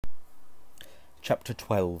Chapter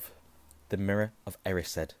 12. The Mirror of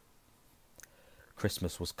Erised.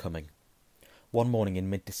 Christmas was coming. One morning in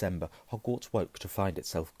mid-December, Hogwarts woke to find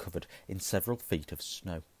itself covered in several feet of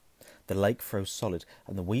snow. The lake froze solid,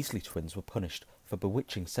 and the Weasley twins were punished for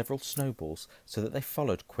bewitching several snowballs so that they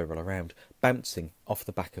followed Quirrell around, bouncing off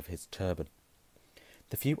the back of his turban.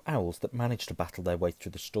 The few owls that managed to battle their way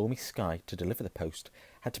through the stormy sky to deliver the post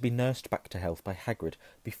had to be nursed back to health by Hagrid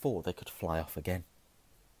before they could fly off again.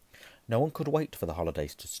 No one could wait for the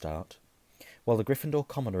holidays to start. While the Gryffindor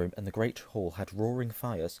common room and the Great Hall had roaring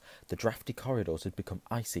fires, the draughty corridors had become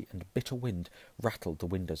icy and a bitter wind rattled the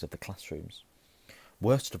windows of the classrooms.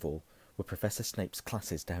 Worst of all were Professor Snape's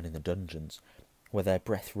classes down in the dungeons, where their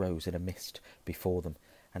breath rose in a mist before them,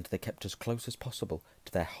 and they kept as close as possible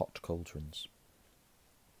to their hot cauldrons.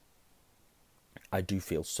 "I do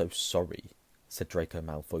feel so sorry," said Draco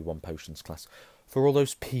Malfoy, one potions class, "for all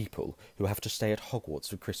those people who have to stay at Hogwarts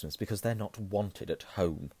for Christmas because they're not wanted at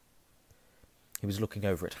home." He was looking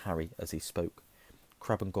over at Harry as he spoke.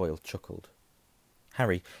 Crabbe and Goyle chuckled.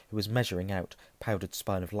 Harry, who was measuring out powdered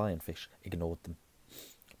spine of lionfish, ignored them.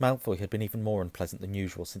 Malfoy had been even more unpleasant than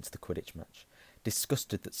usual since the Quidditch match.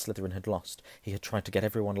 Disgusted that Slytherin had lost, he had tried to get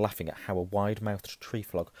everyone laughing at how a wide-mouthed tree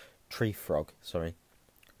frog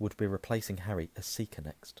would be replacing Harry as Seeker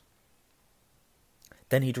next.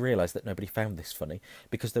 Then he'd realised that nobody found this funny,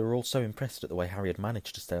 because they were all so impressed at the way Harry had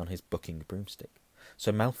managed to stay on his bucking broomstick.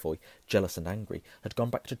 So Malfoy, jealous and angry, had gone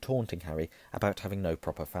back to taunting Harry about having no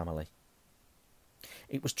proper family.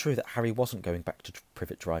 It was true that Harry wasn't going back to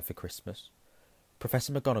Privet Drive for Christmas.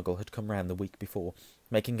 Professor McGonagall had come round the week before,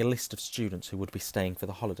 making a list of students who would be staying for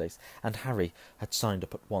the holidays, and Harry had signed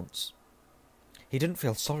up at once. He didn't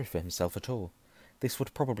feel sorry for himself at all. This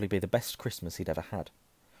would probably be the best Christmas he'd ever had.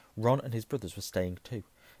 Ron and his brothers were staying too,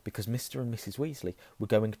 because Mr. and Mrs. Weasley were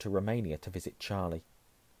going to Romania to visit Charlie.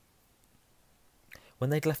 When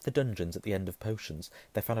they'd left the dungeons at the end of potions,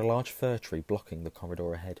 they found a large fir tree blocking the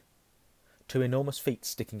corridor ahead. Two enormous feet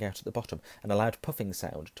sticking out at the bottom, and a loud puffing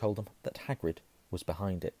sound told them that Hagrid was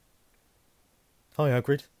behind it. "Hi,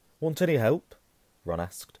 Hagrid. Want any help?" Ron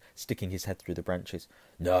asked, sticking his head through the branches.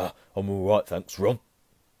 "Nah, I'm all right, thanks, Ron."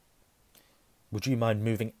 "Would you mind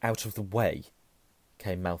moving out of the way?"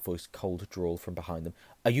 came Malfoy's cold drawl from behind them.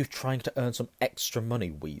 "Are you trying to earn some extra money,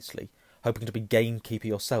 Weasley? Hoping to be gamekeeper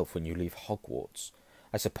yourself when you leave Hogwarts?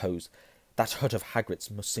 I suppose that hut of Hagrid's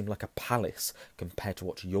must seem like a palace compared to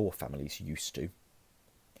what your family's used to."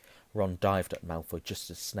 Ron dived at Malfoy just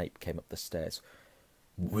as Snape came up the stairs.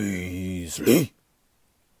 "Weasley!"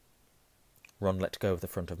 Ron let go of the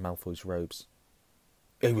front of Malfoy's robes.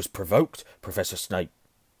 "He was provoked, Professor Snape,"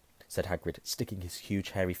 said Hagrid, sticking his huge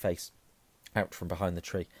hairy face out from behind the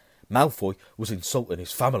tree. "Malfoy was insulting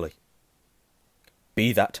his family."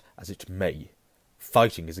 "Be that as it may,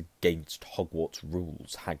 fighting is against Hogwarts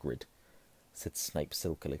rules, Hagrid," said Snape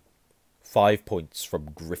silkily. 5 points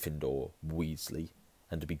from Gryffindor, Weasley,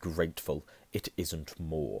 and be grateful it isn't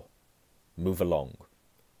more. Move along,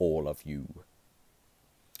 all of you."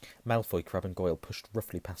 Malfoy, Crabbe and Goyle pushed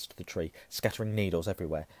roughly past the tree, scattering needles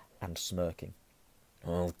everywhere, and smirking.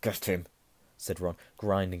 "I'll get him," said Ron,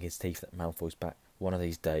 grinding his teeth at Malfoy's back. "One of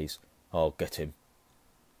these days, I'll get him."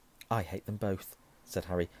 "I hate them both," said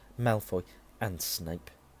Harry, "Malfoy and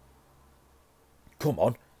Snape." "Come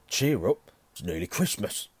on, cheer up. It's nearly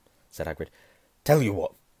Christmas," said Hagrid. "Tell you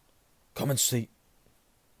what, come and see...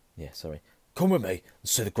 Sorry. Come with me and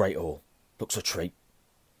see the Great Hall. Looks a treat."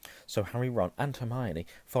 So Harry, Ron and Hermione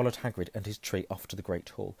followed Hagrid and his tree off to the Great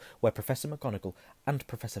Hall, where Professor McGonagall and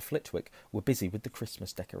Professor Flitwick were busy with the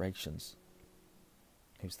Christmas decorations.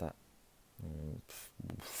 Who's that?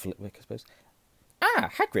 Flitwick, I suppose.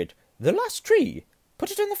 "Ah, Hagrid, the last tree.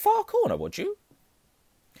 Put it in the far corner, would you?"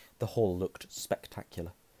 The hall looked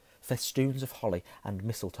spectacular. Festoons of holly and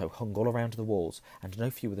mistletoe hung all around the walls, and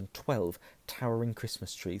no fewer than 12 towering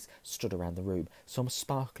Christmas trees stood around the room, some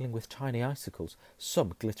sparkling with tiny icicles,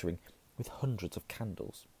 some glittering with hundreds of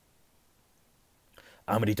candles.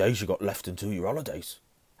 "How many days you got left until your holidays?"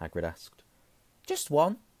 Hagrid asked. "Just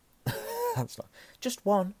one." That's not... "Just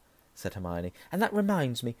one," said Hermione. "And that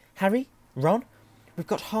reminds me, Harry, Ron, we've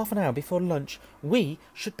got half an hour before lunch. We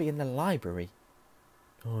should be in the library."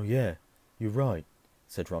 "Oh, yeah, you're right,"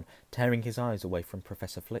 said Ron, tearing his eyes away from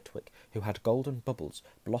Professor Flitwick, who had golden bubbles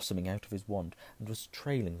blossoming out of his wand and was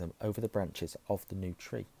trailing them over the branches of the new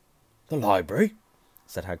tree. "The library?"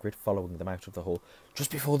 said Hagrid, following them out of the hall.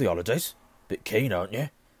 "Just before the holidays? Bit keen, aren't you?"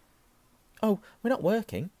 "Oh, we're not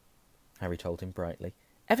working," Harry told him brightly.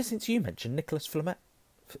 "Ever since you mentioned Nicholas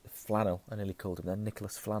Flannel. I nearly called him then.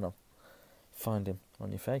 Nicholas Flannel. Find him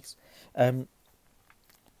on your face. Ever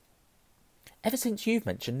since you've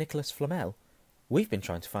mentioned Nicholas Flamel, We've been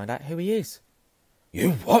trying to find out who he is.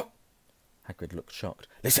 You what? Hagrid looked shocked.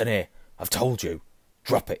 Listen here, I've told you.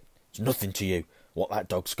 Drop it. It's nothing to you, what that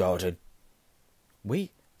dog's guarding.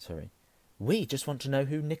 We just want to know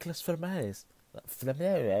who Nicholas Flamel is.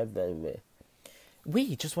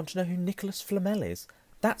 We just want to know who Nicholas Flamel is.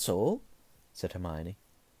 That's all, said Hermione.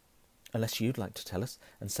 Unless you'd like to tell us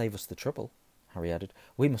and save us the trouble, Harry added.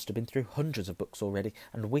 We must have been through hundreds of books already,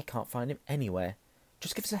 and we can't find him anywhere.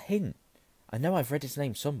 Just give us a hint. I know I've read his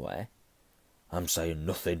name somewhere. I'm saying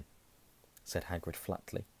nothing, said Hagrid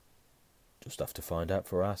flatly. Just have to find out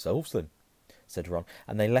for ourselves then, said Ron,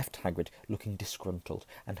 and they left Hagrid looking disgruntled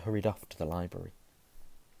and hurried off to the library.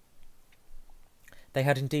 They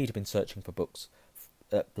had indeed been searching for books.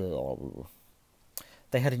 They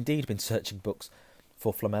had indeed been searching books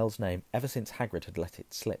for Flamel's name ever since Hagrid had let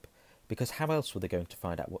it slip, because how else were they going to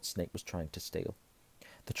find out what Snape was trying to steal?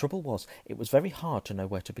 The trouble was, it was very hard to know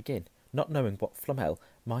where to begin, not knowing what Flamel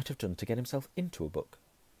might have done to get himself into a book.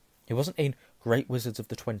 He wasn't in Great Wizards of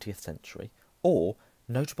the 20th Century, or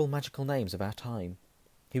Notable Magical Names of Our Time.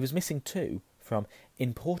 He was missing, too, from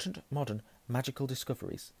Important Modern Magical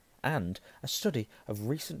Discoveries, and a study of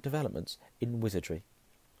recent developments in wizardry.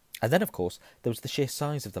 And then, of course, there was the sheer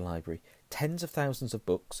size of the library, tens of thousands of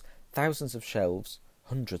books, thousands of shelves,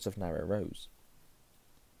 hundreds of narrow rows.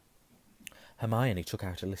 Hermione took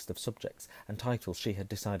out a list of subjects and titles she had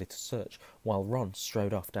decided to search, while Ron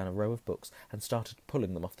strode off down a row of books and started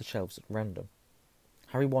pulling them off the shelves at random.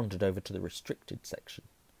 Harry wandered over to the restricted section.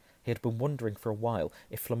 He had been wondering for a while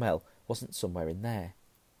if Flamel wasn't somewhere in there.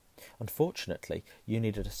 Unfortunately, you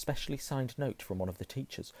needed a specially signed note from one of the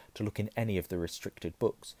teachers to look in any of the restricted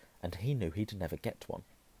books, and he knew he'd never get one.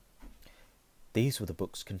 These were the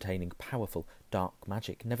books containing powerful, dark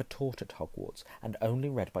magic never taught at Hogwarts, and only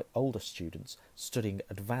read by older students studying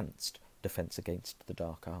advanced defence against the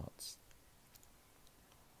dark arts.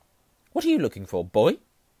 "What are you looking for, boy?"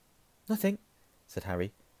 "Nothing," said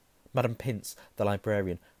Harry. Madame Pince, the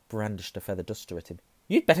librarian, brandished a feather duster at him.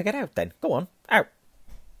 "You'd better get out, then. Go on, out."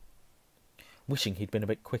 Wishing he'd been a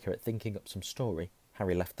bit quicker at thinking up some story,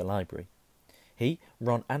 Harry left the library. He,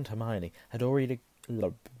 Ron and Hermione had already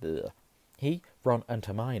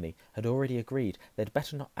agreed they'd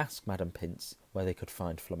better not ask Madame Pince where they could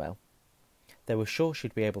find Flamel. They were sure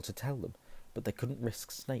she'd be able to tell them, but they couldn't risk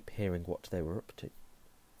Snape hearing what they were up to.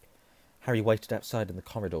 Harry waited outside in the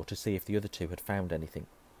corridor to see if the other two had found anything,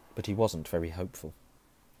 but he wasn't very hopeful.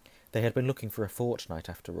 They had been looking for a fortnight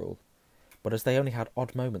after all, but as they only had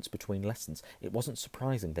odd moments between lessons, it wasn't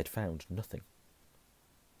surprising they'd found nothing.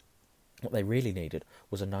 What they really needed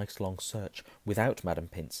was a nice long search, without Madame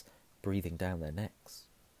Pince breathing down their necks.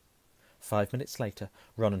 5 minutes later,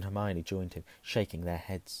 Ron and Hermione joined him, shaking their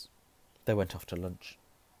heads. They went off to lunch.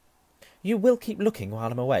 "You will keep looking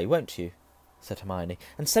while I'm away, won't you?" said Hermione,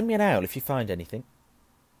 "and send me an owl if you find anything."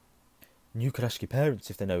 "You could ask your parents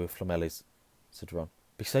if they know who Flamel is," said Ron.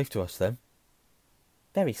 "Be safe to us, then."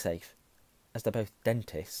 "Very safe, as they're both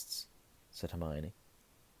dentists," said Hermione.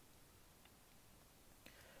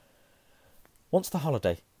 Once the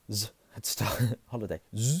holidays had started,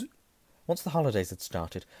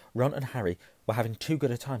 Ron and Harry were having too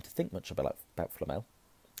good a time to think much about Flamel.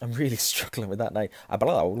 I'm really struggling with that name.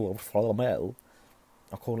 Flamel.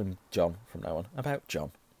 I'll call him John from now on. About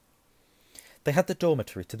John. They had the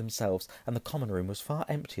dormitory to themselves, and the common room was far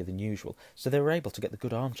emptier than usual, so they were able to get the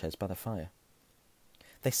good armchairs by the fire.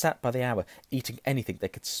 They sat by the hour, eating anything they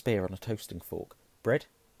could spear on a toasting fork. Bread,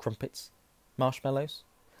 crumpets, marshmallows,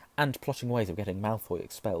 and plotting ways of getting Malfoy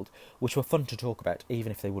expelled, which were fun to talk about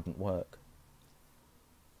even if they wouldn't work.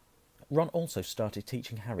 Ron also started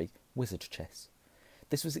teaching Harry wizard chess.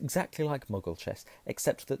 This was exactly like Muggle chess,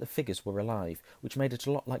 except that the figures were alive, which made it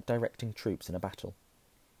a lot like directing troops in a battle.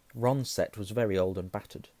 Ron's set was very old and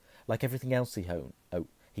battered. Like everything else he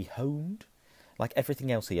owned, Like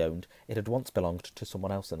everything else he owned, it had once belonged to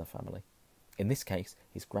someone else in the family. In this case,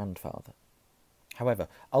 his grandfather. However,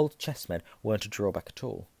 old chessmen weren't a drawback at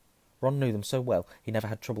all. Ron knew them so well, he never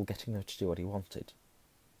had trouble getting them to do what he wanted.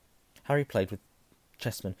 Harry played with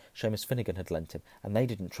chessmen Seamus Finnegan had lent him, and they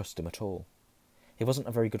didn't trust him at all. He wasn't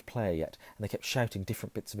a very good player yet, and they kept shouting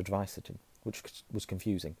different bits of advice at him, which was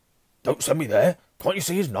confusing. "Don't send me there. Can't you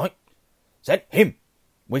see his knight? Send him.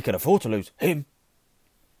 We can afford to lose him."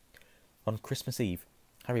 On Christmas Eve,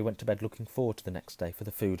 Harry went to bed looking forward to the next day for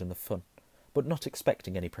the food and the fun, but not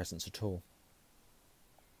expecting any presents at all.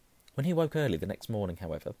 When he woke early the next morning,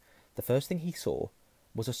 however, the first thing he saw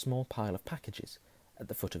was a small pile of packages at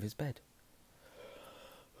the foot of his bed.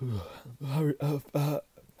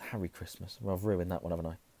 Harry Christmas. Well, I've ruined that one,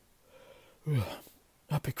 haven't I?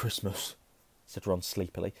 "Happy Christmas," said Ron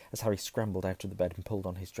sleepily, as Harry scrambled out of the bed and pulled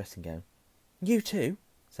on his dressing gown. You too,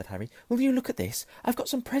 said Harry. Will you look at this? I've got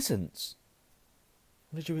some presents.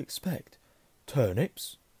 What did you expect?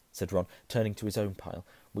 Turnips? Said Ron, turning to his own pile,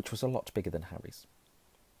 which was a lot bigger than Harry's.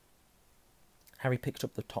 Harry picked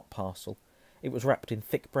up the top parcel. It was wrapped in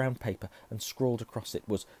thick brown paper, and scrawled across it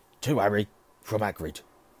was, "To Harry, from Hagrid."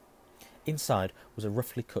 Inside was a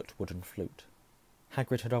roughly cut wooden flute.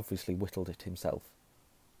 Hagrid had obviously whittled it himself.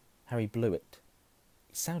 Harry blew it.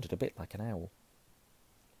 It sounded a bit like an owl.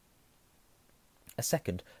 A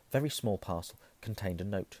second, very small parcel contained a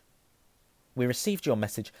note. "We received your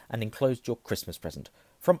message and enclosed your Christmas present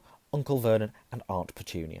from Uncle Vernon and Aunt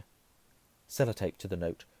Petunia." Sellotaped to the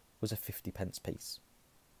note was a 50-pence piece.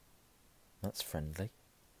 "That's friendly,"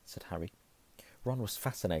 said Harry. Ron was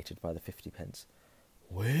fascinated by the 50-pence.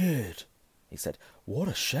 "Weird," he said. "What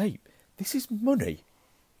a shape! This is money."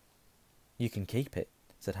 "You can keep it,"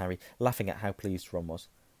 said Harry, laughing at how pleased Ron was.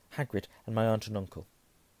 "Hagrid and my aunt and uncle.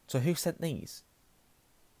 So who sent these?"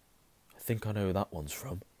 "I think I know who that one's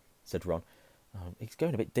from," said Ron. He's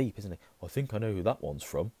going a bit deep, isn't he? "I think I know who that one's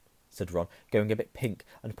from," said Ron, going a bit pink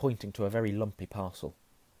and pointing to a very lumpy parcel.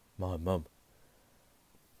 "My mum.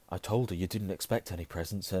 I told her you didn't expect any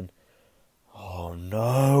presents and... Oh,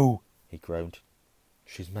 no!" he groaned.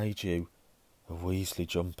 "She's made you a Weasley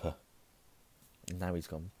jumper." And now he's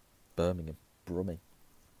gone Birmingham, brumming.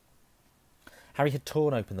 Harry had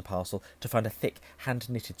torn open the parcel to find a thick,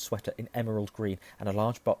 hand-knitted sweater in emerald green and a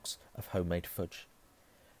large box of homemade fudge.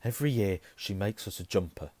 "Every year she makes us a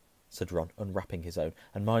jumper," said Ron, unwrapping his own,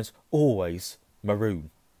 "and mine's always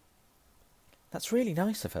maroon." "That's really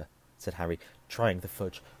nice of her," said Harry, trying the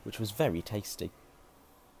fudge, which was very tasty.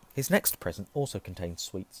 His next present also contained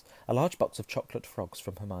sweets, a large box of chocolate frogs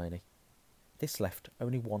from Hermione. This left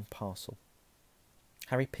only one parcel.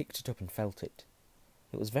 Harry picked it up and felt it.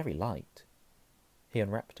 It was very light. He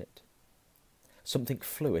unwrapped it. Something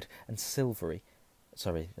fluid and silvery...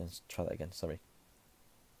 let's try that again,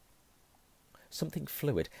 Something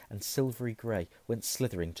fluid and silvery grey went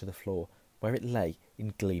slithering to the floor, where it lay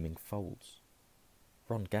in gleaming folds.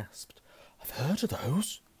 Ron gasped. "I've heard of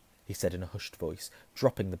those," he said in a hushed voice,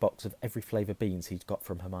 dropping the box of every flavour beans he'd got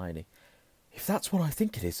from Hermione. "If that's what I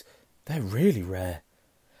think it is, they're really rare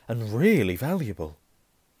and really valuable."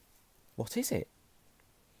 "What is it?"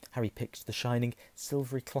 Harry picked the shining,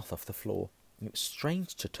 silvery cloth off the floor. It was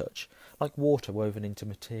strange to touch, like water woven into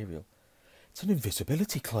material. "It's an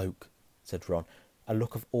invisibility cloak," said Ron, a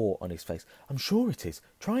look of awe on his face. "I'm sure it is.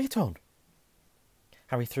 Try it on."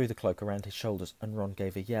 Harry threw the cloak around his shoulders, and Ron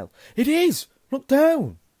gave a yell. "It is! Look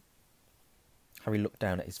down!" Harry looked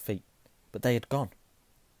down at his feet, but they had gone.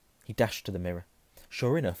 He dashed to the mirror.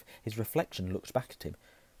 Sure enough, his reflection looked back at him,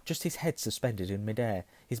 just his head suspended in mid-air,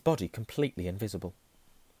 his body completely invisible.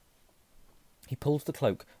 He pulled the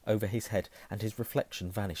cloak over his head, and his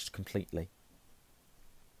reflection vanished completely.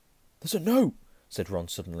 "There's a note," said Ron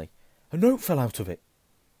suddenly. "A note fell out of it."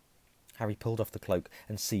 Harry pulled off the cloak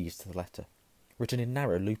and seized the letter, written in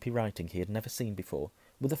narrow, loopy writing he had never seen before,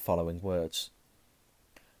 with the following words.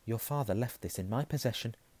 "Your father left this in my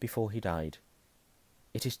possession before he died.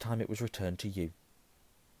 It is time it was returned to you.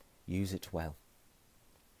 Use it well.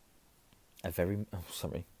 That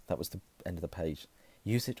was the end of the page.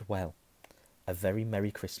 Use it well. A very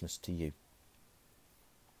Merry Christmas to you."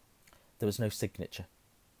 There was no signature.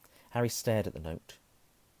 Harry stared at the note.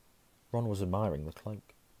 Ron was admiring the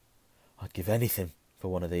cloak. "I'd give anything for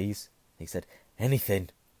one of these," he said. "Anything.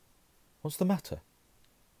 What's the matter?"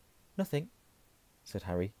 "Nothing," said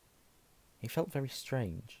Harry. He felt very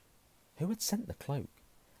strange. Who had sent the cloak?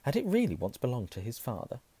 Had it really once belonged to his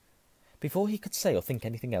father? Before he could say or think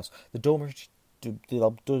anything else, the dormitory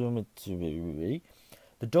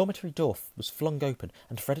door was flung open,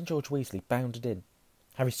 and Fred and George Weasley bounded in.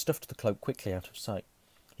 Harry stuffed the cloak quickly out of sight.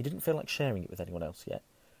 He didn't feel like sharing it with anyone else yet.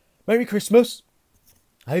 "Merry Christmas!"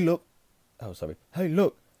 Hey, look!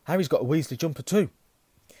 Harry's got a Weasley jumper too."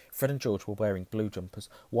 Fred and George were wearing blue jumpers,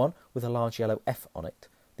 one with a large yellow F on it,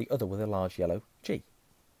 the other with a large yellow G.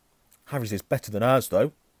 "Harry's is better than ours,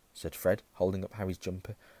 though," said Fred, holding up Harry's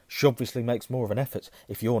jumper. "She obviously makes more of an effort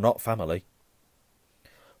if you're not family."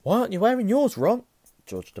 "Why aren't you wearing yours, Ron?"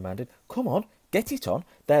 George demanded. "Come on, get it on.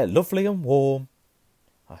 They're lovely and warm."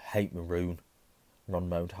 "I hate maroon," Ron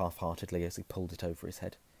moaned half-heartedly as he pulled it over his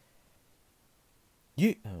head.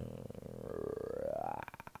 "You..."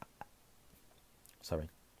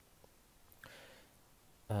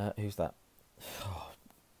 Who's that?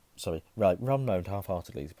 Right, Ron moaned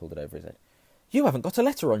half-heartedly as he pulled it over his head. "You haven't got a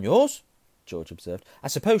letter on yours," George observed. "I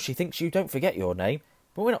suppose she thinks you don't forget your name,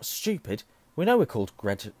 but we're not stupid. We know we're called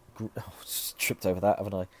tripped over that,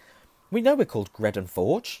 haven't I? We know we're called Gred and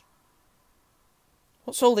Forge.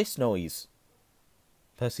 What's all this noise?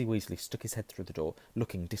 Percy Weasley stuck his head through the door,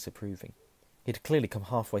 looking disapproving. He had clearly come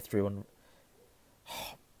halfway through and...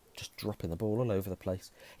 just dropping the ball all over the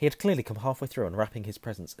place. He had clearly come halfway through unwrapping his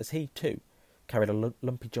presents, as he, too, carried a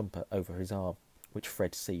lumpy jumper over his arm, which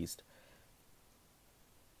Fred seized.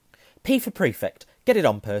 P for prefect. Get it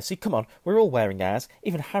on, Percy. Come on, we're all wearing ours.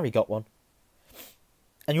 Even Harry got one.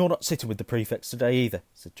 And you're not sitting with the prefects today either,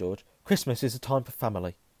 said George. Christmas is a time for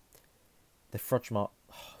family. The Frodge.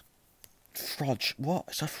 What?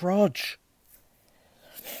 It's a Frodge.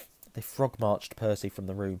 They frog-marched Percy from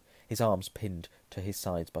the room, his arms pinned to his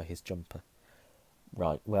sides by his jumper.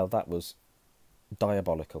 Right, well, that was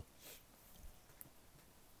diabolical.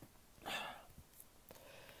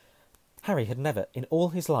 Harry had never, in all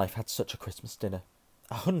his life, had such a Christmas dinner.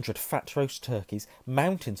 100 fat roast turkeys,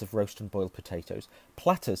 mountains of roast and boiled potatoes,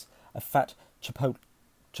 platters of fat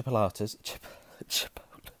chipolatas,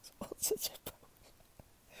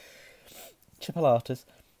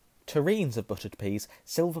 tureens of buttered peas,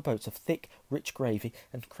 silver boats of thick, rich gravy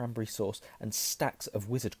and cranberry sauce, and stacks of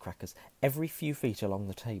wizard crackers every few feet along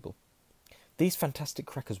the table. These fantastic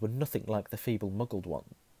crackers were nothing like the feeble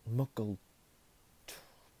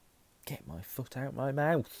Get my foot out my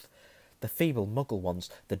mouth. The feeble muggle ones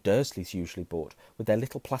the Dursleys usually bought, with their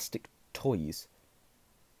little plastic toys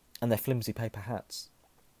and their flimsy paper hats.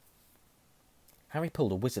 Harry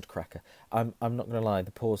pulled a wizard cracker. I'm not going to lie,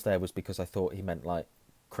 the pause there was because I thought he meant, like,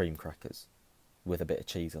 cream crackers with a bit of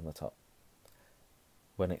cheese on the top.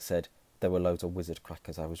 When it said there were loads of wizard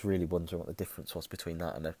crackers, I was really wondering what the difference was between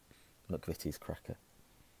that and a McVitie's cracker.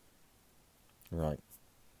 Right.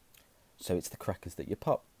 So it's the crackers that you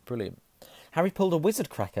pop. Brilliant. Harry pulled a wizard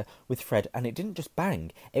cracker with Fred, and it didn't just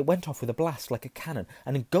bang, it went off with a blast like a cannon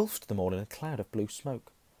and engulfed them all in a cloud of blue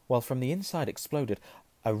smoke, while from the inside exploded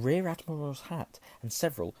a rear admiral's hat and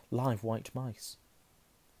several live white mice.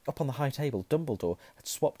 Up on the high table, Dumbledore had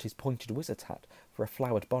swapped his pointed wizard's hat for a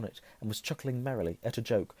flowered bonnet and was chuckling merrily at a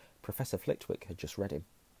joke Professor Flitwick had just read him.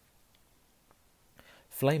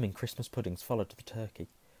 Flaming Christmas puddings followed the turkey.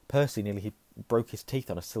 Percy nearly broke his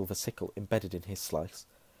teeth on a silver sickle embedded in his slice.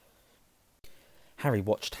 Harry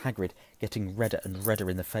watched Hagrid getting redder and redder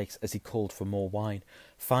in the face as he called for more wine,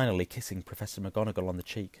 finally kissing Professor McGonagall on the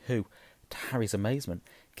cheek, who, to Harry's amazement,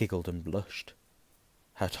 giggled and blushed.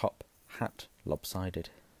 Her top hat lopsided.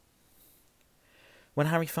 When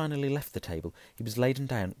Harry finally left the table, he was laden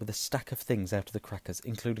down with a stack of things out of the crackers,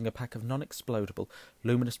 including a pack of non-explodable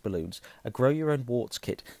luminous balloons, a grow-your-own-warts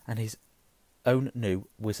kit, and his own new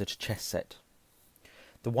wizard chess set.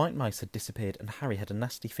 The white mice had disappeared, and Harry had a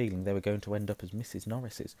nasty feeling they were going to end up as Mrs.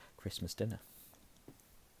 Norris's Christmas dinner.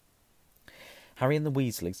 Harry and the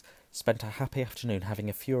Weasleys spent a happy afternoon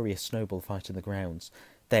having a furious snowball fight in the grounds.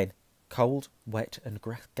 Then, cold, wet, and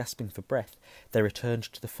gasping for breath, they returned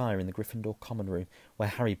to the fire in the Gryffindor common room, where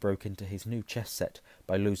Harry broke into his new chess set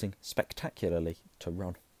by losing spectacularly to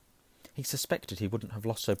Ron. He suspected he wouldn't have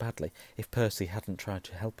lost so badly if Percy hadn't tried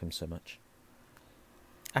to help him so much.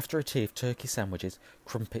 After a tea of turkey sandwiches,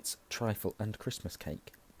 crumpets, trifle, and Christmas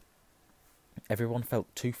cake, everyone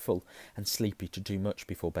felt too full and sleepy to do much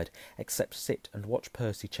before bed, except sit and watch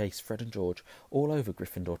Percy chase Fred and George all over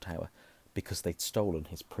Gryffindor Tower, because they'd stolen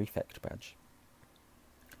his prefect badge.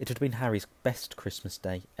 It had been Harry's best Christmas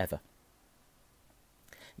day ever.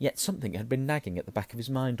 Yet something had been nagging at the back of his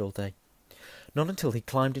mind all day. Not until he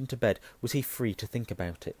climbed into bed was he free to think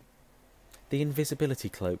about it. The invisibility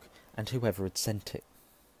cloak and whoever had sent it.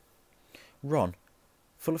 Ron,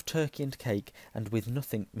 full of turkey and cake, and with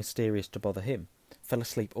nothing mysterious to bother him, fell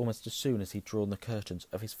asleep almost as soon as he'd drawn the curtains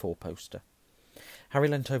of his four-poster. Harry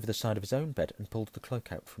leant over the side of his own bed and pulled the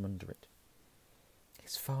cloak out from under it.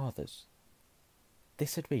 His father's.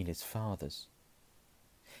 This had been his father's.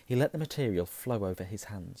 He let the material flow over his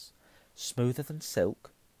hands, smoother than silk,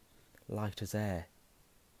 light as air.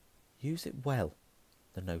 Use it well,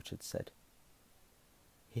 the note had said.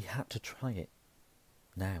 He had to try it.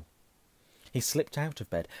 Now. He slipped out of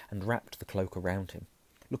bed and wrapped the cloak around him.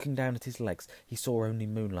 Looking down at his legs, he saw only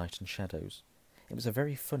moonlight and shadows. It was a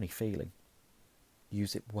very funny feeling.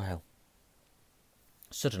 Use it well.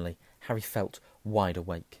 Suddenly, Harry felt wide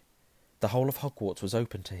awake. The whole of Hogwarts was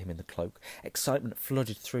open to him in the cloak. Excitement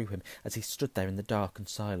flooded through him as he stood there in the dark and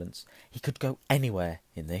silence. He could go anywhere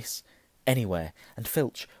in this, anywhere, and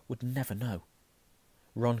Filch would never know.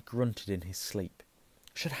 Ron grunted in his sleep.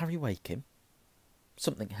 Should Harry wake him?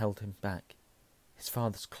 Something held him back. His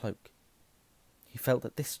father's cloak. He felt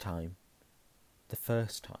that this time, the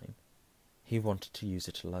first time, he wanted to use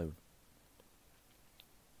it alone.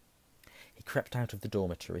 He crept out of the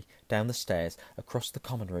dormitory, down the stairs, across the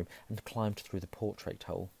common room, and climbed through the portrait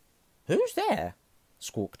hole. "Who's there?"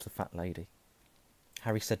 squawked the fat lady.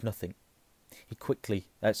 Harry said nothing. He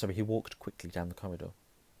walked quickly down the corridor.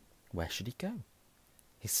 Where should he go?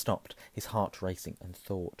 He stopped, his heart racing, and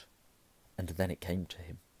thought. And then it came to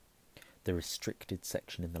him. The restricted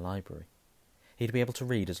section in the library. He'd be able to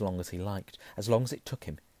read as long as he liked, as long as it took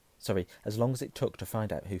to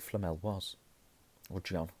find out who Flamel was. Or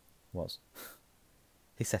John was.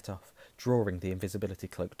 He set off, drawing the invisibility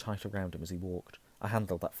cloak tight around him as he walked. I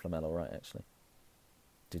handled that Flamel all right, actually.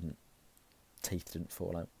 Teeth didn't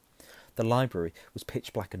fall out. The library was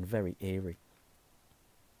pitch black and very eerie.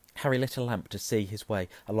 Harry lit a lamp to see his way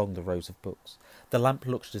along the rows of books. The lamp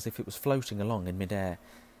looked as if it was floating along in mid-air,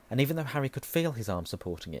 and even though Harry could feel his arm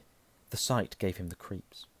supporting it, the sight gave him the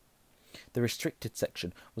creeps. The restricted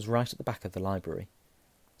section was right at the back of the library.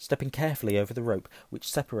 Stepping carefully over the rope which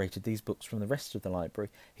separated these books from the rest of the library,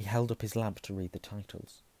 he held up his lamp to read the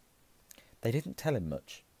titles. They didn't tell him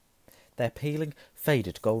much. Their peeling,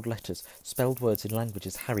 faded gold letters spelled words in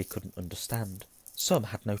languages Harry couldn't understand. Some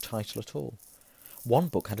had no title at all. One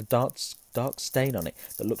book had a dark stain on it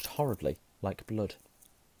that looked horribly like blood.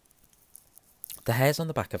 The hairs on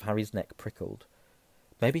the back of Harry's neck prickled.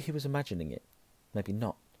 Maybe he was imagining it, maybe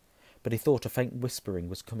not, but he thought a faint whispering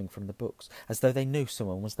was coming from the books, as though they knew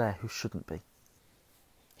someone was there who shouldn't be.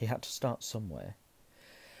 He had to start somewhere.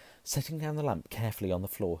 Setting down the lamp carefully on the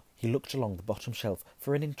floor, he looked along the bottom shelf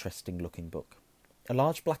for an interesting-looking book. A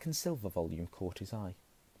large black and silver volume caught his eye.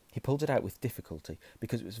 He pulled it out with difficulty,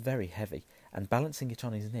 because it was very heavy, and balancing it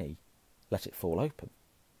on his knee, let it fall open.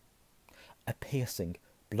 A piercing,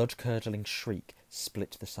 blood-curdling shriek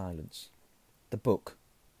split the silence. The book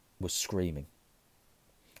was screaming.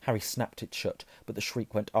 Harry snapped it shut, but the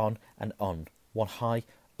shriek went on and on, one high,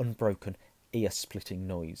 unbroken, ear-splitting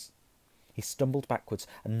noise. He stumbled backwards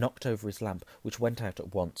and knocked over his lamp, which went out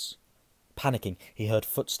at once. Panicking, he heard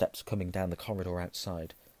footsteps coming down the corridor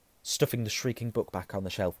outside. Stuffing the shrieking book back on the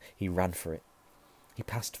shelf, he ran for it. He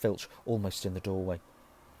passed Filch almost in the doorway.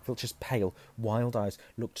 Filch's pale, wild eyes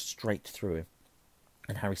looked straight through him,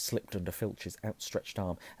 and Harry slipped under Filch's outstretched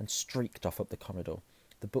arm and streaked off up the corridor,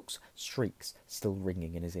 the book's shrieks still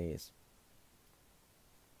ringing in his ears.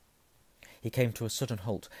 He came to a sudden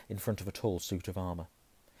halt in front of a tall suit of armour.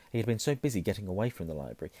 He had been so busy getting away from the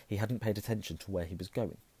library, he hadn't paid attention to where he was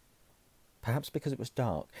going. Perhaps because it was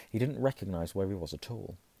dark, he didn't recognise where he was at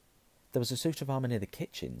all. There was a suit of armour near the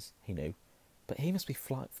kitchens, he knew, but he must be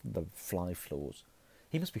 5 floors.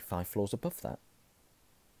 He must be 5 floors above that.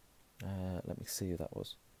 Let me see who that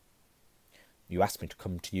was. You asked me to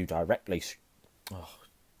come to you directly. Oh,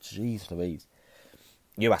 jeez Louise.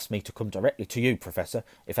 You asked me to come directly to you, Professor,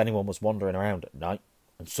 if anyone was wandering around at night,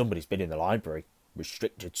 and somebody's been in the library.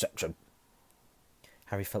 Restricted section.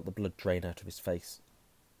 Harry felt the blood drain out of his face.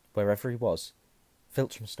 Wherever he was,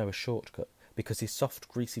 Filch must know a shortcut, because his soft,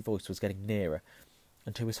 greasy voice was getting nearer,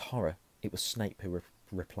 and to his horror, it was Snape who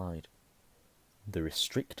replied. The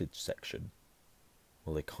restricted section?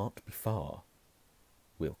 Well, they can't be far.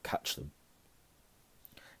 We'll catch them.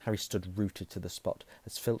 Harry stood rooted to the spot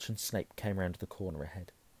as Filch and Snape came round the corner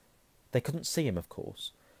ahead. They couldn't see him, of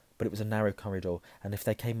course, but it was a narrow corridor, and if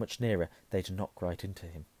they came much nearer, they'd knock right into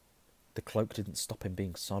him. The cloak didn't stop him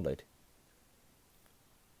being solid.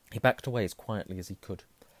 He backed away as quietly as he could.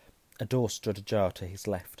 A door stood ajar to his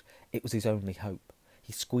left. It was his only hope.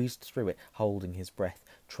 He squeezed through it, holding his breath,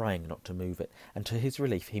 trying not to move it, and to his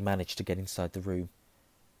relief he managed to get inside the room,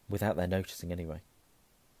 without their noticing anyway.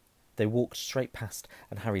 They walked straight past,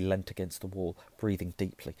 and Harry leant against the wall, breathing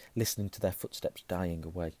deeply, listening to their footsteps dying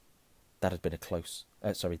away. That had been close.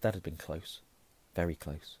 Very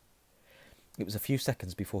close. It was a few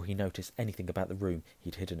seconds before he noticed anything about the room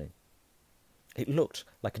he'd hidden in. It looked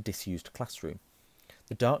like a disused classroom.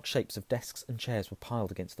 The dark shapes of desks and chairs were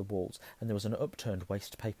piled against the walls, and there was an upturned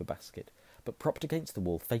waste paper basket. But propped against the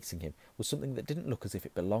wall, facing him, was something that didn't look as if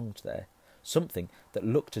it belonged there. Something that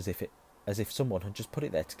looked as if someone had just put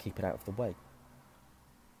it there to keep it out of the way.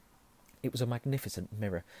 It was a magnificent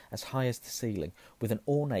mirror, as high as the ceiling, with an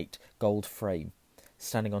ornate gold frame,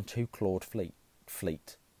 standing on 2 clawed feet.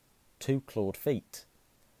 2 clawed feet.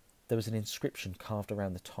 There was an inscription carved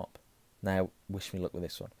around the top. Now, wish me luck with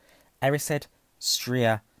this one. Erised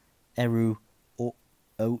stria eru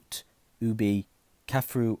oat ubi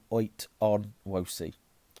kafru oit on wosi.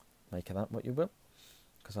 Make of that what you will,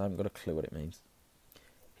 because I haven't got a clue what it means.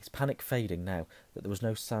 His panic fading now that there was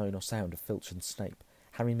no sign or sound of Filch and Snape,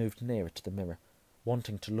 Harry moved nearer to the mirror,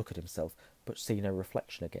 wanting to look at himself, but see no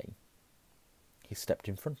reflection again. He stepped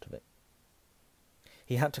in front of it.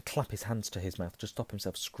 He had to clap his hands to his mouth to stop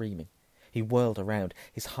himself screaming. He whirled around.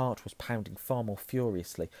 His heart was pounding far more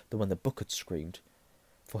furiously than when the book had screamed,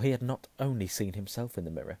 for he had not only seen himself in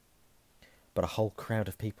the mirror, but a whole crowd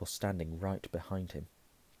of people standing right behind him.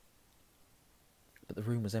 But the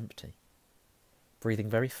room was empty. Breathing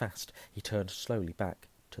very fast, he turned slowly back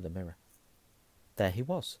to the mirror. There he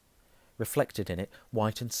was, reflected in it,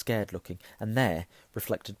 white and scared-looking, and there,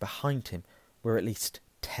 reflected behind him, were at least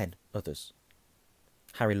 10 others.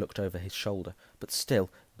 Harry looked over his shoulder, but still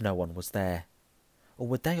no one was there. Or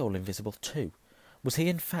were they all invisible too? Was he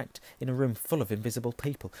in fact in a room full of invisible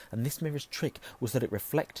people, and this mirror's trick was that it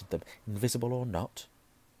reflected them, invisible or not?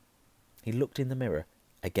 He looked in the mirror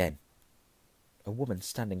again. A woman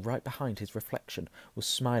standing right behind his reflection was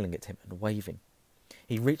smiling at him and waving.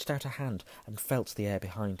 He reached out a hand and felt the air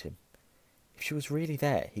behind him. If she was really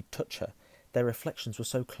there, he'd touch her. Their reflections were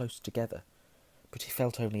so close together. But he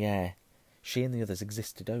felt only air. She and the others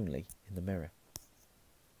existed only in the mirror.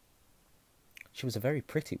 She was a very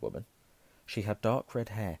pretty woman. She had dark red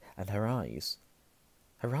hair, and her eyes...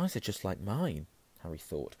 Her eyes are just like mine, Harry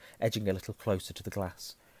thought, edging a little closer to the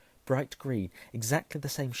glass. Bright green, exactly the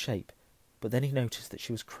same shape, but then he noticed that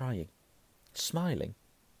she was crying. Smiling,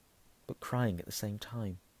 but crying at the same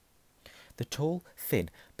time. The tall, thin,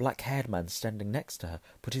 black-haired man standing next to her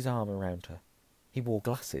put his arm around her. He wore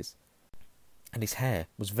glasses, and his hair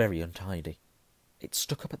was very untidy. It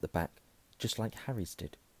stuck up at the back, just like Harry's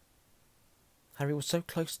did. Harry was so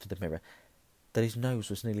close to the mirror that his nose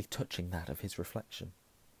was nearly touching that of his reflection.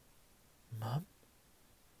 "Mum?"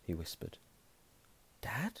 he whispered.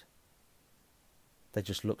 "Dad?" They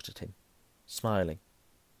just looked at him, smiling,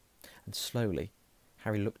 and slowly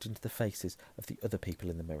Harry looked into the faces of the other people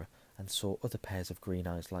in the mirror and saw other pairs of green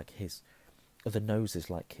eyes like his, other noses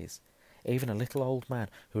like his, even a little old man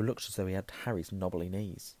who looked as though he had Harry's knobbly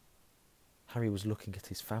knees. Harry was looking at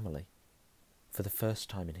his family, for the first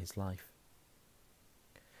time in his life.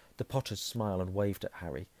 The Potters smiled and waved at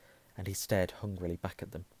Harry, and he stared hungrily back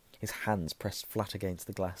at them, his hands pressed flat against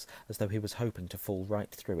the glass as though he was hoping to fall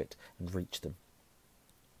right through it and reach them.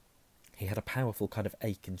 He had a powerful kind of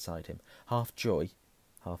ache inside him, half joy,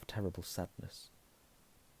 half terrible sadness.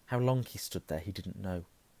 How long he stood there he didn't know.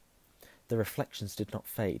 The reflections did not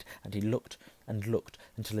fade, and he looked and looked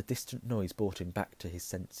until a distant noise brought him back to his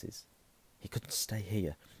senses. He couldn't stay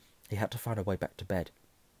here. He had to find a way back to bed.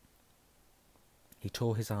 He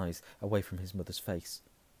tore his eyes away from his mother's face,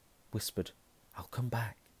 whispered, "I'll come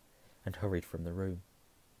back," and hurried from the room.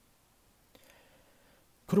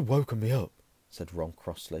 "Could have woken me up," said Ron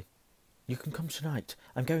crossly. "You can come tonight.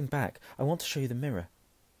 I'm going back. I want to show you the mirror."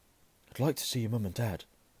 "I'd like to see your mum and dad,"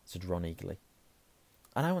 said Ron eagerly.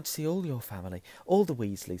 "And I want to see all your family, all the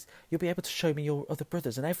Weasleys. You'll be able to show me your other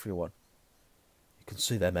brothers and everyone." "You can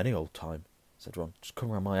see them any old time," said Ron. "Just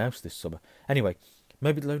come round my house this summer. Anyway,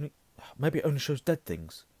 maybe it only shows dead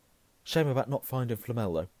things. Shame about not finding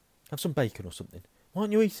Flamel, though. Have some bacon or something. Why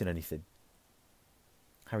aren't you eating anything?"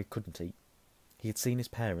 Harry couldn't eat. He had seen his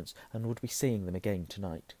parents and would be seeing them again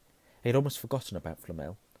tonight. He had almost forgotten about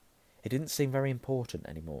Flamel. It didn't seem very important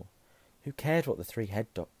any more. Who cared what the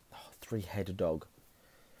three-headed dog?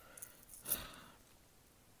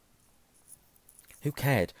 Who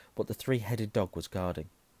cared what the three-headed dog was guarding?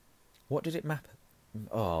 What did it matter?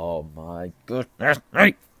 Oh my goodness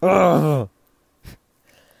me! Oh.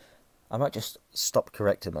 I might just stop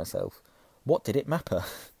correcting myself. What did it matter?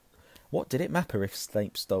 What did it matter if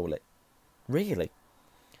Snape stole it? Really?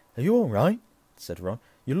 "Are you all right?" said Ron.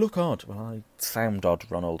 "You look odd." "Well, I sound odd,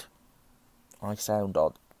 Ronald. I sound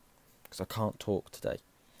odd, because I can't talk today."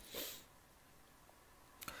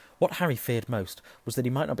 What Harry feared most was that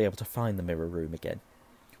he might not be able to find the mirror room again.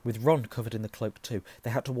 With Ron covered in the cloak too,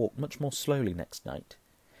 they had to walk much more slowly next night.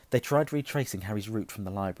 They tried retracing Harry's route from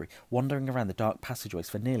the library, wandering around the dark passageways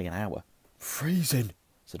for nearly an hour. "Freezing,"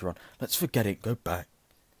 said Ron. "Let's forget it and go back."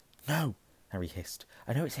 "No," Harry hissed.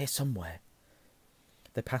 "I know it's here somewhere."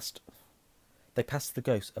 They passed the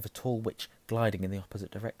ghost of a tall witch gliding in the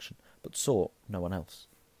opposite direction, but saw no one else.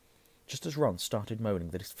 Just as Ron started moaning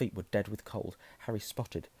that his feet were dead with cold, Harry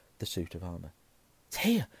spotted the suit of armour. "It's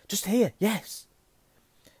here! Just here! Yes!"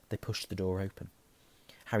 They pushed the door open.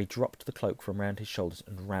 Harry dropped the cloak from round his shoulders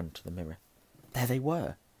and ran to the mirror. There they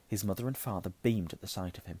were. His mother and father beamed at the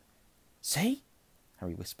sight of him. "See?"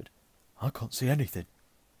 Harry whispered. "I can't see anything."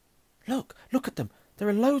 Look at them! There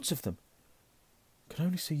are loads of them." "I can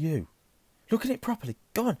only see you." "Look at it properly.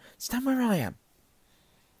 Go on, stand where I am."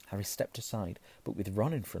 Harry stepped aside, but with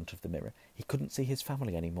Ron in front of the mirror, he couldn't see his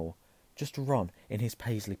family any more. Just Ron in his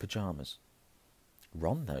paisley pyjamas.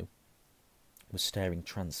 Ron, though, was staring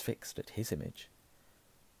transfixed at his image.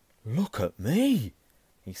 "Look at me,"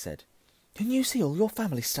 he said. Can you see all your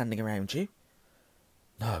family standing around you?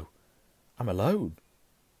 No, I'm alone.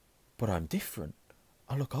 But I'm different.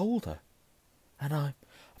 I look older. And I'm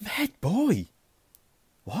head boy.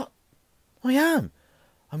 What? I am.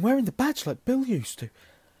 I'm wearing the badge like Bill used to.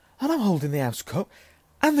 And I'm holding the house cup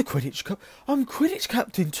and the Quidditch cup. I'm Quidditch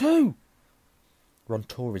captain too. Ron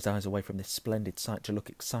tore his eyes away from this splendid sight to look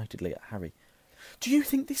excitedly at Harry. Do you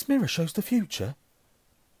think this mirror shows the future?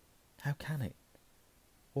 How can it?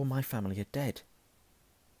 All my family are dead.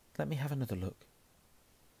 Let me have another look.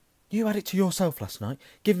 You had it to yourself last night.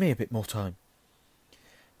 Give me a bit more time.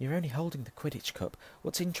 You're only holding the Quidditch cup.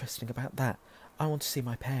 What's interesting about that? I want to see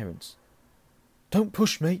my parents. Don't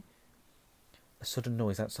push me. A sudden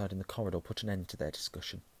noise outside in the corridor put an end to their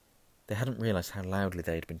discussion. They hadn't realised how loudly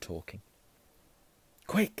they had been talking.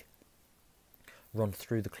 Quick! Ron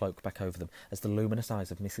threw the cloak back over them as the luminous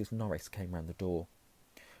eyes of Mrs. Norris came round the door.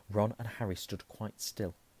 Ron and Harry stood quite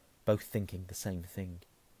still, both thinking the same thing.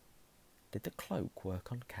 Did the cloak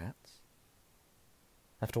work on cats?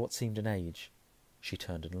 After what seemed an age, she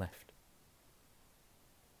turned and left.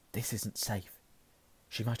 This isn't safe.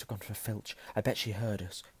 She might have gone for Filch. I bet she heard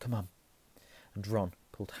us. Come on. And Ron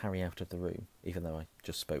pulled Harry out of the room, even though I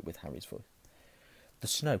just spoke with Harry's voice. The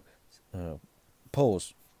snow...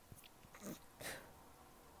 pause.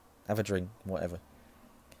 Have a drink, whatever.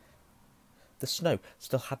 The snow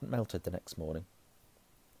still hadn't melted the next morning.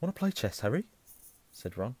 Want to play chess, Harry?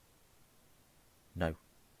 Said Ron. No.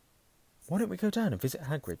 Why don't we go down and visit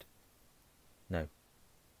Hagrid? No.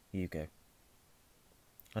 You go.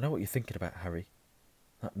 I know what you're thinking about, Harry.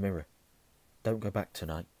 That mirror. Don't go back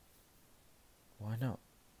tonight. Why not?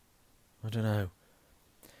 I don't know.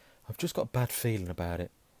 I've just got a bad feeling about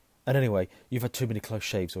it. And anyway, you've had too many close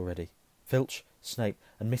shaves already. Filch, Snape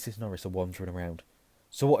and Mrs. Norris are wandering around.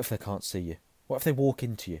 So what if they can't see you? What if they walk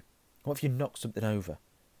into you? What if you knock something over?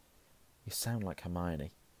 You sound like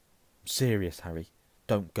Hermione. I'm serious, Harry.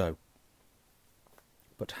 Don't go.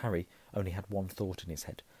 But Harry only had one thought in his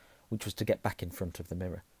head, which was to get back in front of the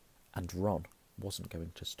mirror, and Ron wasn't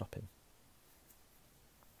going to stop him.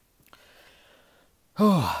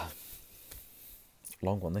 Oh,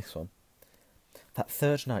 long one, this one. That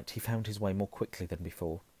third night he found his way more quickly than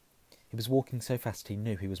before. He was walking so fast he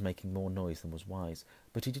knew he was making more noise than was wise,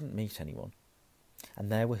 but he didn't meet anyone.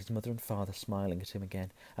 And there were his mother and father smiling at him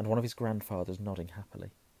again, and one of his grandfathers nodding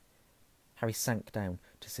happily. Harry sank down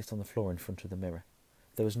to sit on the floor in front of the mirror.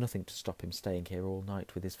 There was nothing to stop him staying here all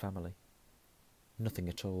night with his family. Nothing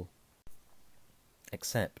at all.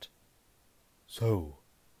 Except... So,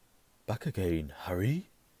 back again, Harry?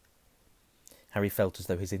 Harry felt as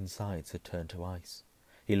though his insides had turned to ice.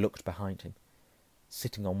 He looked behind him.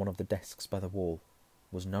 Sitting on one of the desks by the wall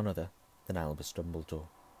was none other than Albus Dumbledore.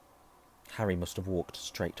 Harry must have walked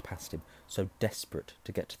straight past him, so desperate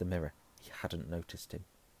to get to the mirror he hadn't noticed him.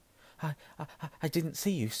 I didn't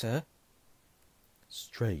see you, sir.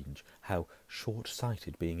 Strange how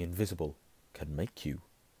short-sighted being invisible can make you,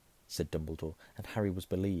 said Dumbledore, and Harry was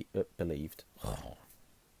believed.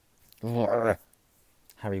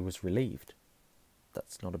 Harry was relieved.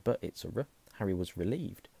 That's not a but, it's a r. Harry was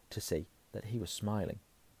relieved to see that he was smiling.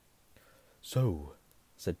 So,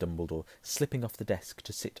 said Dumbledore, slipping off the desk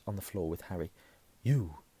to sit on the floor with Harry,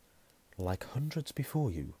 you, like hundreds before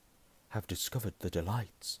you, have discovered the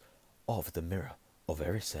delights of the Mirror of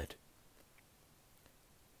Erised.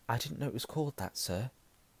 I didn't know it was called that, sir.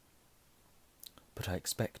 But I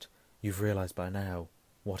expect you've realised by now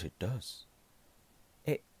what it does.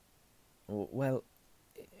 Well,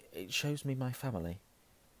 it shows me my family.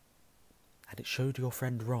 And it showed your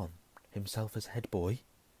friend Ron, himself as head boy.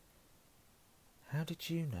 How did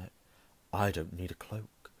you know? I don't need a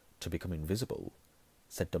cloak to become invisible,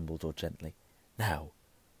 said Dumbledore gently. Now,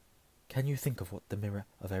 can you think of what the Mirror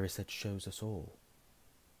of Erised shows us all?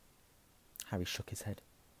 Harry shook his head.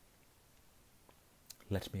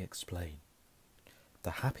 Let me explain.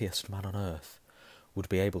 The happiest man on earth would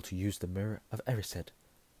be able to use the Mirror of Erised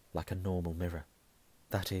like a normal mirror.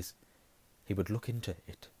 That is, he would look into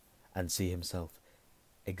it and see himself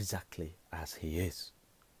exactly as he is.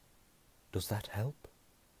 Does that help?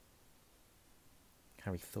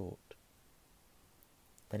 Harry thought.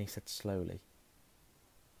 Then he said slowly,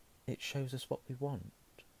 It shows us what we want.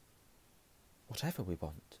 Whatever we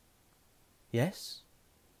want. Yes?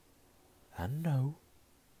 And no,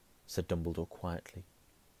 said Dumbledore quietly.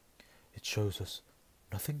 It shows us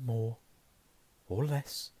nothing more or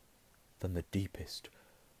less than the deepest,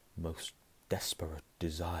 most desperate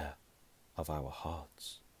desire of our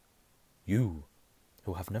hearts. You,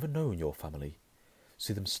 who have never known your family,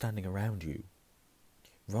 see them standing around you.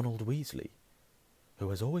 Ronald Weasley, who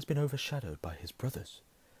has always been overshadowed by his brothers,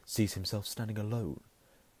 sees himself standing alone,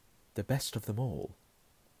 the best of them all.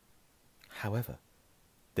 However,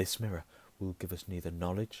 this mirror will give us neither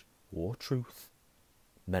knowledge or truth.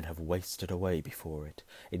 Men have wasted away before it,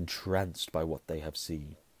 entranced by what they have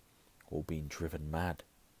seen, or been driven mad,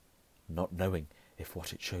 not knowing if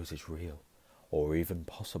what it shows is real, or even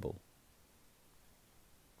possible.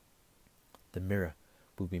 The mirror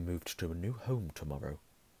will be moved to a new home tomorrow,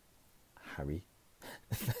 Harry.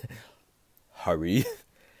 Hurry,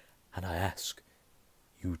 and I ask,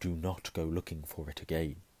 you do not go looking for it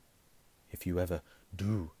again. If you ever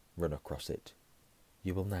do run across it,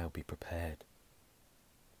 you will now be prepared.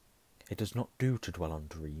 It does not do to dwell on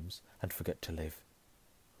dreams and forget to live.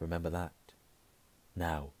 Remember that.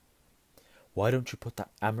 Now, why don't you put that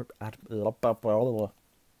Now,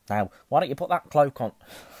 why don't you put that cloak on?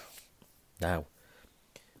 Now,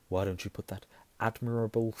 why don't you put that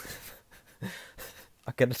admirable...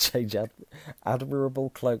 I'm going to change admirable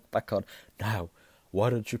cloak back on. Now, why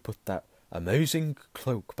don't you put that amazing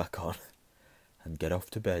cloak back on and get off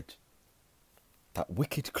to bed? That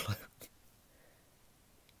wicked cloak.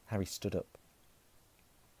 Harry stood up.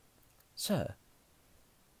 Sir,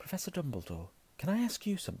 Professor Dumbledore, can I ask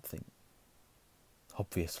you something?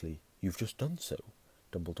 Obviously, you've just done so,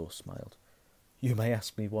 Dumbledore smiled. You may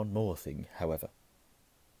ask me one more thing, however.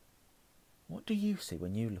 What do you see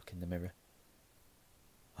when you look in the mirror?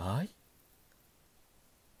 I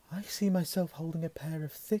see myself holding a pair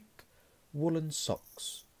of thick, woolen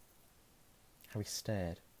socks. Harry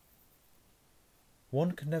stared.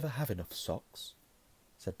 One can never have enough socks,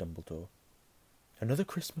 said Dumbledore. Another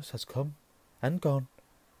Christmas has come and gone,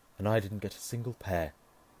 and I didn't get a single pair.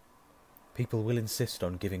 People will insist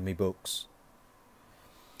on giving me books.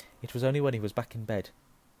 It was only when he was back in bed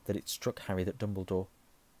that it struck Harry that Dumbledore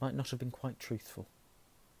might not have been quite truthful.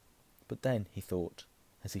 But then, he thought,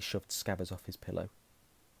 as he shoved Scabbers off his pillow,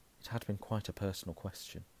 it had been quite a personal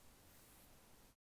question.